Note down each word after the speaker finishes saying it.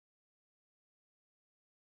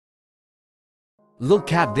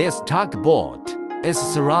Look at this tugboat. It's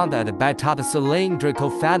surrounded by taut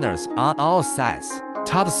cylindrical fenders on all sides.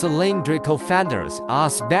 Taut cylindrical fenders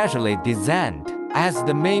are specially designed as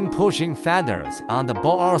the main pushing fenders on the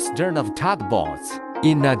bow or stern of tugboats.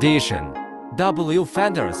 In addition, W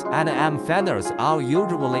fenders and M fenders are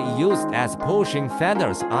usually used as pushing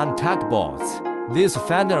fenders on tugboats. These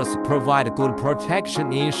fenders provide good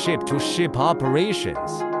protection in ship-to-ship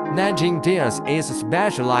operations. Nanjing Gears is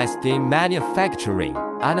specialized in manufacturing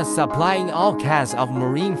and supplying all kinds of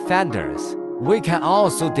marine fenders. We can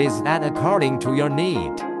also design according to your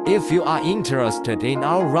need. If you are interested in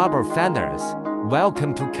our rubber fenders,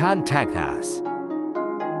 welcome to contact us.